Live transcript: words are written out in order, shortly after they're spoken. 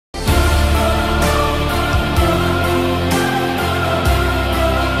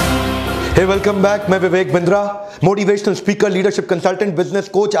Welcome back. मैं Vivek Bindra, motivational speaker, leadership consultant, business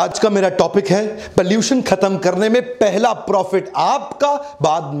coach. आज का मेरा टॉपिक है पोल्यूशन खत्म करने में पहला प्रॉफिट आपका,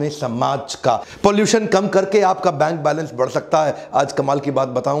 बाद में समाज का। पोल्यूशन कम करके आपका बैंक बैलेंस बढ़ सकता है। आज कमाल की बात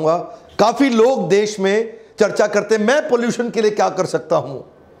बताऊंगा। काफी लोग देश में चर्चा करते हैं मैं पोल्यूशन के लिए क्या कर सकता हूं।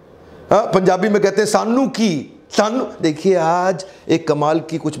 पंजाबी में कहते हैं सानू की सानू। देखिए आज एक कमाल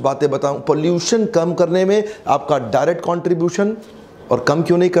की कुछ बातें बताऊं। पोल्यूशन कम करने में आपका डायरेक्ट कंट्रीब्यूशन, और कम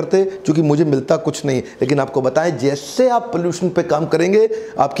क्यों नहीं करते? क्योंकि मुझे मिलता कुछ नहीं, लेकिन आपको बताएं जैसे आप पोल्यूशन पे काम करेंगे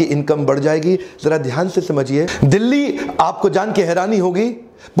आपकी इनकम बढ़ जाएगी। जरा ध्यान से समझिए। दिल्ली आपको जान के हैरानी होगी,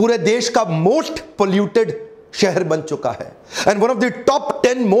 पूरे देश का मोस्ट पोल्यूटेड शहर बन चुका है and one of the top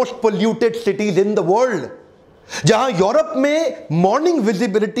 10 most polluted cities in the world. जहां यूरोप में मॉर्निंग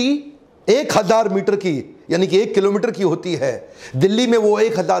विजिबिलिटी 1000 मीटर की, यानी कि 1 किलोमीटर की होती है, दिल्ली में वो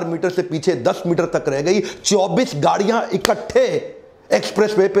 1000 मीटर से पीछे 10 मीटर तक रह गई। 24 गाड़ियां इकट्ठे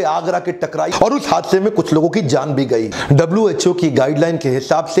एक्सप्रेसवे पे आगरा के टकराई और उस हादसे में कुछ लोगों की जान भी गई। WHO की गाइडलाइन के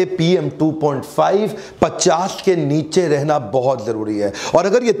हिसाब से PM 2.5 50 के नीचे रहना बहुत जरूरी है, और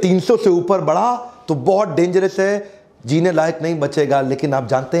अगर ये 300 से ऊपर बढ़ा तो बहुत डेंजरस है, जीने लायक नहीं बचेगा। लेकिन आप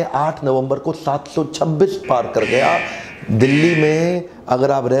जानते हैं 8 नवंबर को 726 पार कर गया। दिल्ली में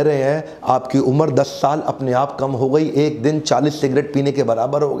अगर आप रह रहे हैं, आपकी उम्र 10 साल अपने आप कम हो गई। एक दिन 40 सिगरेट पीने के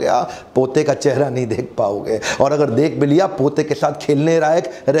बराबर हो गया। पोते का चेहरा नहीं देख पाओगे, और अगर देख भी लिया पोते के साथ खेलने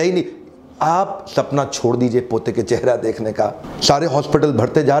लायक रह ही नहीं। आप सपना छोड़ दीजिए पोते के चेहरा देखने का। सारे हॉस्पिटल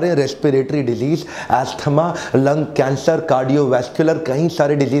भरते जा रहे हैं। Respiratory disease, asthma, lung cancer, cardiovascular, कई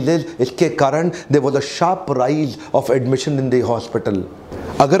सारे डिजीजेज। इसके कारण there was a sharp rise of admission in the hospital.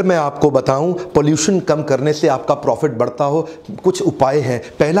 अगर मैं आपको बताऊं पोल्यूशन कम करने से आपका प्रॉफिट बढ़ता हो, कुछ उपाय हैं।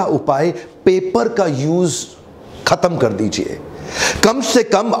 पहला उपाय, पेपर का यूज खत्म कर दीजिए। कम से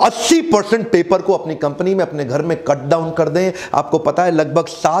कम 80% पेपर को अपनी कंपनी में, अपने घर में कट डाउन कर दें। आपको पता है लगभग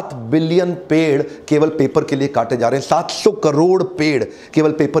 7 बिलियन पेड़ केवल पेपर के लिए काटे जा रहे हैं। 700 करोड़ पेड़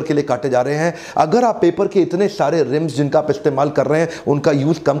केवल पेपर के लिए काटे जा रहे हैं। अगर आप पेपर के इतने सारे रिम्स जिनका आप इस्तेमाल कर रहे हैं उनका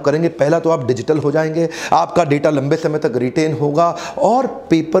यूज कम करेंगे, पहला तो आप डिजिटल हो जाएंगे, आपका डेटा लंबे समय तक रिटेन होगा, और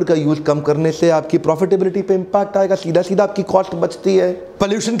पेपर का यूज कम करने से आपकी प्रॉफिटेबिलिटी पे इंपैक्ट आएगा। सीधा सीधा आपकी कॉस्ट बचती है।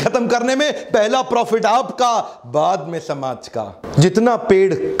 पोल्यूशन खत्म करने में पहला प्रॉफिट आपका, बाद में समाज का। जितना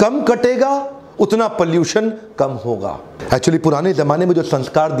पेड़ कम कटेगा उतना पोल्यूशन कम होगा। एक्चुअली पुराने जमाने में जो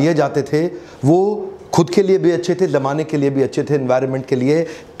संस्कार दिए जाते थे वो खुद के लिए भी अच्छे थे, जमाने के लिए भी अच्छे थे, एनवायरनमेंट के लिए।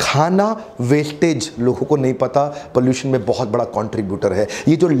 खाना वेस्टेज लोगों को नहीं पता पोल्यूशन में बहुत बड़ा कंट्रीब्यूटर है।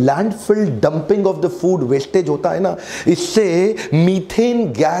 ये जो landfill dumping of the food wastage होता है ना, इससे मीथेन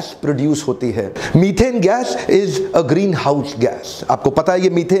गैस प्रोड्यूस होती है। Methane gas is a green house gas. आपको पता है ये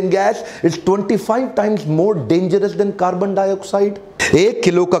methane gas is 25 times more dangerous than carbon dioxide. 1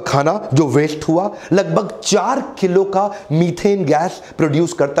 kilo का खाना जो वेस्ट हुआ लगभग 4 किलो का मीथेन गैस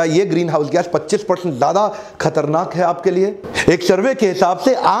प्रोड्यूस करता है। ये ग्रीन हाउस गैस 25% ज्यादा खतरनाक है आपके लिए। एक सर्वे के हिसाब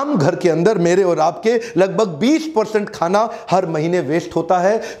से आम घर के अंदर मेरे और आपके लगभग 20% खाना हर महीने वेस्ट होता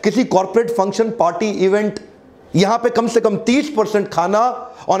है। किसी कॉर्पोरेट फंक्शन, पार्टी, इवेंट, यहां पे कम से कम 30% खाना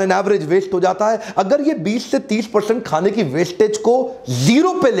ऑन एन एवरेज वेस्ट हो जाता है। अगर ये 20 से 30% खाने की वेस्टेज को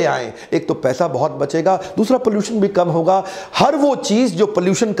जीरो पे ले आए, एक तो पैसा बहुत बचेगा, दूसरा पोल्यूशन भी कम होगा। हर वो चीज जो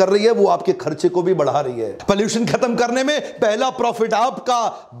पोल्यूशन कर रही है वो आपके खर्चे को भी बढ़ा रही है। पोल्यूशन खत्म करने में पहला प्रॉफिट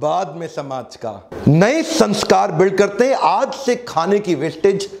आपका, बाद में समाज का। नए संस्कार बिल्ड करते हैं। आज से खाने की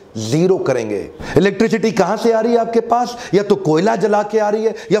वेस्टेज जीरो करेंगे। इलेक्ट्रिसिटी कहां से आ रही है आपके पास? या तो कोयला जला के आ रही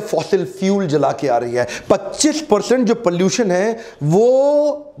है या फॉसिल फ्यूल जला के आ रही है। 25% जो पोल्यूशन है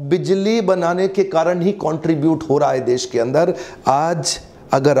वो बिजली बनाने के कारण ही कंट्रीब्यूट हो रहा है देश के अंदर। आज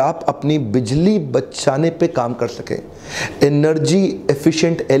अगर आप अपनी बिजली बचाने पे काम कर सकें, एनर्जी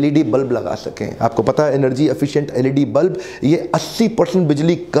एफिशिएंट LED बल्ब लगा सकें। आपको पता है एनर्जी एफिशिएंट LED बल्ब ये 80%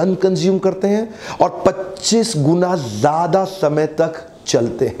 बिजली कंज्यूम करते हैं और 25 गुना ज्यादा समय तक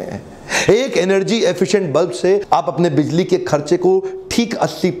चलते हैं। एक एनर्जी एफिशिएंट बल्ब से आप अपने बिजली के खर्चे को ठीक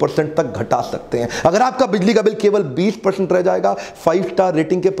 80% तक घटा सकते हैं। अगर आपका बिजली का बिल केवल 20% रह जाएगा, 5 स्टार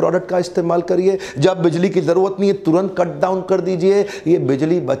रेटिंग के प्रोडक्ट का इस्तेमाल करिए। जब बिजली की जरूरत नहीं है तुरंत कट डाउन कर दीजिए। ये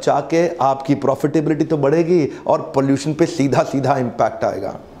बिजली बचा के आपकी प्रॉफिटेबिलिटी तो बढ़ेगी और पोल्यूशन पे सीधा सीधा इंपैक्ट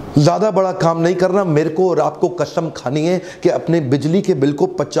आएगा। ज्यादा बड़ा काम नहीं करना, मेरे को और आपको कसम खानी है कि अपने बिजली के बिल को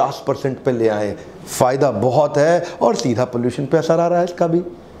 50% पे ले आए। फायदा बहुत है और सीधा पोल्यूशन पे असर आ रहा है इसका भी।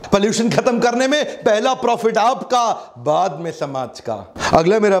 पोल्यूशन खत्म करने में पहला प्रॉफिट आपका, बाद में समाज का।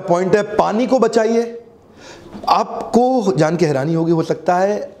 अगला मेरा पॉइंट है पानी को बचाइए। आपको जान के हैरानी होगी, हो सकता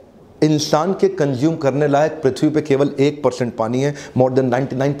है इंसान के कंज्यूम करने लायक पृथ्वी पे केवल 1% पानी है। मोर देन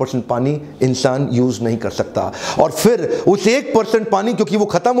 99% पानी इंसान यूज नहीं कर सकता। और फिर उस 1% पानी क्योंकि वो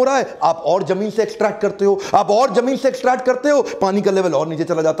खत्म हो रहा है, आप और जमीन से एक्सट्रैक्ट करते हो, आप और जमीन से एक्सट्रैक्ट करते हो, पानी का लेवल और नीचे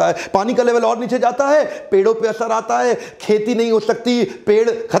चला जाता है। पानी का लेवल और नीचे जाता है, पेड़ों पे असर आता है, खेती नहीं हो सकती, पेड़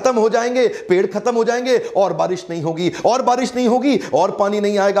खत्म हो जाएंगे, पेड़ खत्म हो जाएंगे और बारिश नहीं होगी, और बारिश नहीं होगी और पानी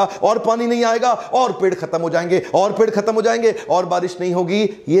नहीं आएगा, और पानी नहीं आएगा और पेड़ खत्म हो जाएंगे, और पेड़ खत्म हो जाएंगे और बारिश नहीं होगी।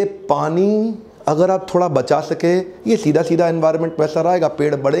 ये पानी अगर आप थोड़ा बचा सके, ये सीधा सीधा एनवायरनमेंट में असर आएगा,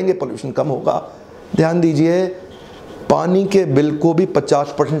 पेड़ बढ़ेंगे, पोल्यूशन कम होगा। ध्यान दीजिए, पानी के बिल को भी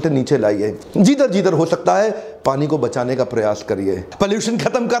 50% नीचे लाइए। जिधर जिधर हो सकता है पानी को बचाने का प्रयास करिए। पोल्यूशन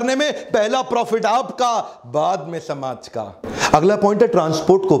खत्म करने में पहला प्रॉफिट आपका, बाद में समाज का। अगला पॉइंट है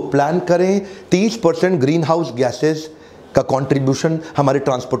ट्रांसपोर्ट को प्लान करें। 30% ग्रीन हाउस गैसेस का कंट्रीब्यूशन हमारे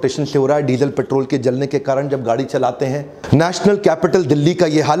ट्रांसपोर्टेशन से हो रहा है, डीजल पेट्रोल के जलने के कारण जब गाड़ी चलाते हैं। नेशनल कैपिटल दिल्ली का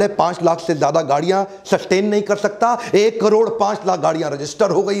यह हाल है, 5 लाख से ज्यादा गाड़ियां सस्टेन नहीं कर सकता। 1 करोड़ 5 लाख गाड़ियां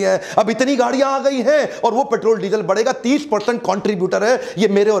रजिस्टर हो गई है। अब इतनी गाड़ियां आ गई हैं और वो पेट्रोल डीजल बढ़ेगा। 30% कंट्रीब्यूटर है ये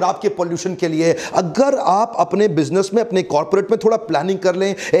मेरे और आपके पोल्यूशन के लिए। अगर आप अपने बिजनेस में, अपने कॉर्पोरेट में थोड़ा प्लानिंग कर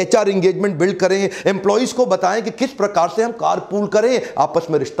लें, HR एंगेजमेंट बिल्ड करें, एम्प्लॉइज को बताएं कि किस प्रकार से हम कारपूल करें, आपस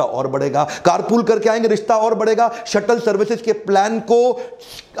में रिश्ता और बढ़ेगा। कारपूल करके आएंगे, रिश्ता और बढ़ेगा। शटल सर्विसेज के प्लान को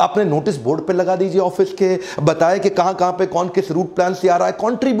अपने नोटिस बोर्ड पे लगा दीजिए ऑफिस के, बताएं कि कहां कहां पे कौन किस रूट प्लान से आ रहा है,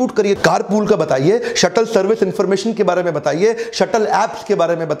 कंट्रीब्यूट करिए। कारपूल का बताइए, शटल सर्विस इंफॉर्मेशन के बारे में बताइए, शटल एप्स के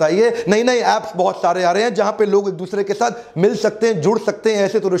बारे में बताइए। नई नई एप्स बहुत सारे आ रहे हैं जहां पे लोग एक दूसरे के साथ मिल सकते हैं, जुड़ सकते हैं।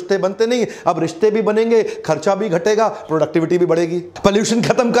 ऐसे तो रिश्ते बनते नहीं, अब रिश्ते भी बनेंगे, खर्चा भी घटेगा, प्रोडक्टिविटी भी बढ़ेगी। पोल्यूशन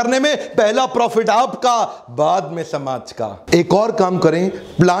खत्म करने में पहला प्रॉफिट आपका, बाद में समाज का। एक और काम करें,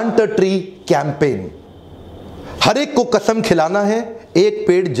 प्लांट अ ट्री कैंपेन। हर एक को कसम खिलाना है, एक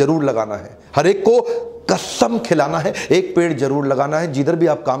पेड़ जरूर लगाना है। हर एक को कसम खिलाना है, एक पेड़ जरूर लगाना है। जिधर भी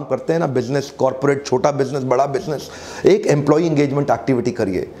आप काम करते हैं ना, बिजनेस, कॉर्पोरेट, छोटा बिजनेस, बड़ा बिजनेस, एक एम्प्लॉय एंगेजमेंट एक्टिविटी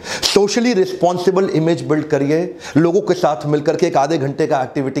करिए। सोशली रिस्पॉन्सिबल इमेज बिल्ड करिए। लोगों के साथ मिलकर के एक आधे घंटे का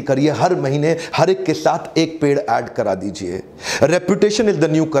एक्टिविटी करिए। हर महीने हर एक के साथ एक पेड़ ऐड करा दीजिए। Reputation is the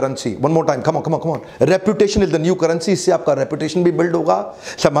new currency. One more time, come on come on come on. Reputation is the new currency. इससे आपका रेपुटेशन भी बिल्ड होगा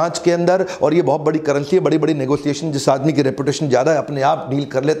समाज के अंदर, और ये बहुत बड़ी करेंसी है। बड़ी बड़ी नेगोशिएशन, जिस आदमी की रेपुटेशन ज्यादा है अपने आप डील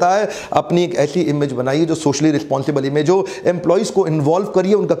कर लेता है। अपनी एक ऐसी इमेज बनाइए जो सोशली रिस्पॉन्सिबल इमेज हो। एम्प्लॉइज को इन्वॉल्व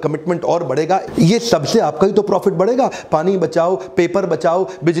करिए, उनका कमिटमेंट और बढ़ेगा। ये सबसे आपका ही तो प्रॉफिट बढ़ेगा। पानी बचाओ, पेपर बचाओ,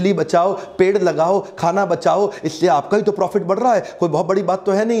 बिजली बचाओ, पेड़ लगाओ, खाना बचाओ, इससे आपका ही तो प्रॉफिट बढ़ रहा है। कोई बहुत बड़ी बात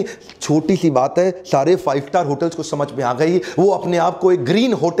तो है नहीं, छोटी सी बात है। सारे 5 स्टार होटल्स को समझ में आ गई। वो अपने आप को एक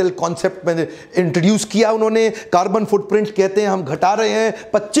ग्रीन होटल कॉन्सेप्ट में इंट्रोड्यूस किया उन्होंने। कार्बन फुटप्रिंट कहते हैं हम घटा रहे हैं।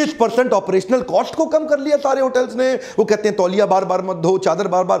 25% ऑपरेशनल कॉस्ट को कम कर लिया सारे होटल्स ने। वो कहते हैं तौलिया बार बार मत धो, चादर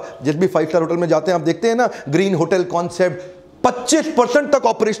बार बार। जिस भी 5 स्टार होटल में जाते हैं आप देखते हैं ना, ग्रीन होटल कॉन्सेप्ट, 25% तक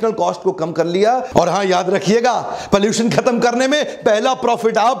ऑपरेशनल कॉस्ट को कम कर लिया। और हां, याद रखिएगा, पोल्यूशन खत्म करने में पहला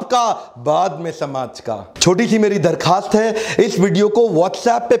प्रॉफिट आपका, बाद में समाज का। छोटी सी मेरी दरखास्त है, इस वीडियो को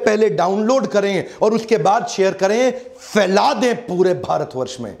व्हाट्सएप पे पहले डाउनलोड करें और उसके बाद शेयर करें, फैला दें पूरे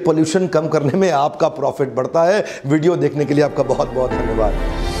भारतवर्ष में। पोल्यूशन कम करने में आपका प्रॉफिट बढ़ता है। वीडियो देखने के लिए आपका बहुत बहुत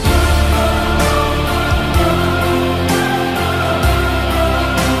धन्यवाद।